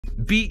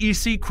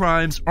BEC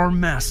crimes are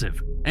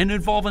massive and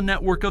involve a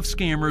network of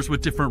scammers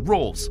with different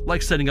roles,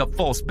 like setting up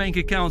false bank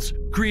accounts,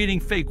 creating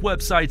fake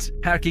websites,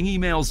 hacking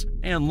emails,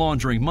 and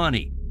laundering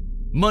money.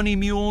 Money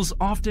mules,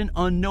 often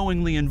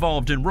unknowingly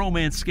involved in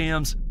romance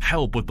scams,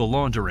 help with the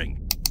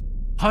laundering.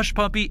 Hush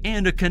Puppy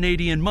and a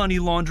Canadian money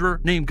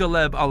launderer named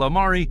Galeb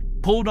Alamari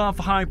pulled off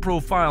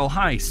high-profile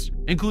heists,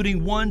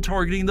 including one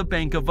targeting the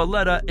Bank of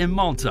Valletta in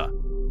Malta.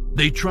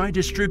 They tried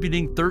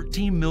distributing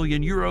 13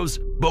 million euros,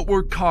 but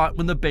were caught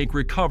when the bank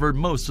recovered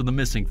most of the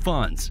missing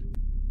funds.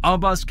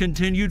 Abbas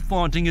continued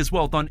flaunting his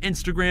wealth on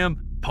Instagram,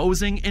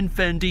 posing in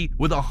Fendi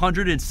with a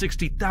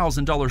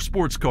 $160,000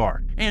 sports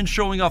car and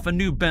showing off a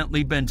new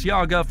Bentley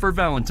Bentayga for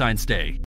Valentine's Day.